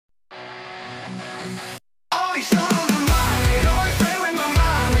All these songs of mine always play with my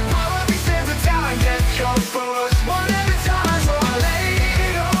mind. We follow these sands of time, death comes for us one at a time. So I lay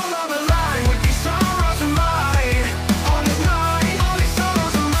it all on the line with these sorrows of mine. On the night, all these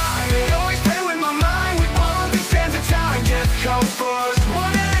sorrows of mine, they always play with my mind. We follow these sands of time, death comes for us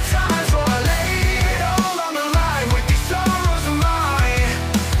one at a time. So I lay it all on the line with these sorrows of mine.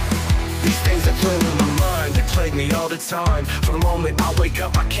 These things that play with my mind, they plague me all the time. From the moment I wake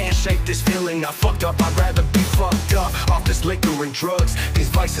up, I can't shake this feeling. I fucked up, I'd rather be fucked up off this liquor and drugs. These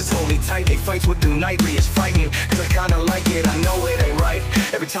vices hold me tight, they fights with the nightly. It's frightening, cause I kinda like it, I know it ain't right.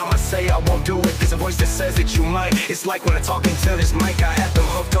 Every time I say I won't do it, there's a voice that says that you might. It's like when I'm talking to this mic, I had them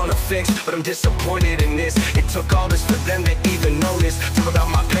hooked on a fix, but I'm disappointed in this. It took all this for them to even notice. Talk about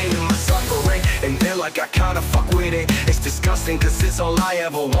my pain and my suffering, and they're like I kinda fuck with it. It's disgusting, cause it's all I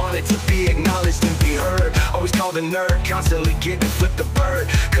ever wanted, to be acknowledged and be heard. Always called a nerd, constantly getting flipped the bird.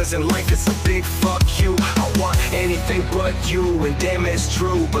 Cause in life it's a big fuck you. I want anything but you, and damn it's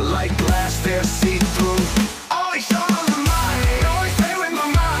true. But like glass, they're see-through. All these songs of mine, they always play with my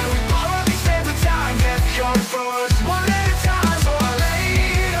mind. We follow these sands of time, death comes for us one at a time. So I lay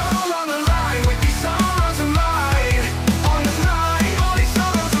it all on the line with these sorrows of mine. On the night, all these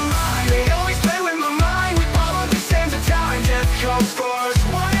sorrows of mine, they always play with my mind. We follow these sands of time, death comes for us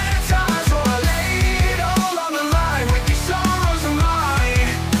one at a time. So I lay it all on the line with these sorrows of mine.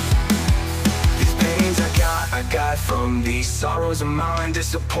 These pains I got from these sorrows of mine.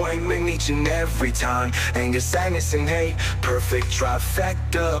 Disappointment each and every time. Anger, sadness, and hate, perfect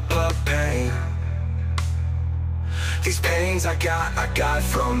trifecta of pain. These pains I got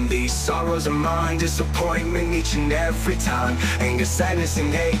from these sorrows of mine. Disappointment each and every time. Anger, sadness,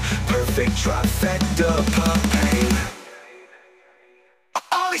 and hate, perfect trifecta of pain.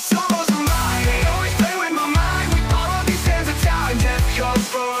 All these sorrows of mine, they always play with my mind. We follow these sands of time, death comes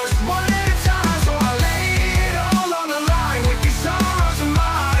for us one at a time. So I lay it all on the line with these sorrows of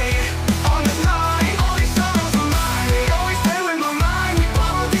mine. On the night, all these sorrows of mine, they always play with my mind. We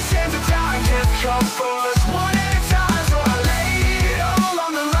follow these sands of time, death comes for us.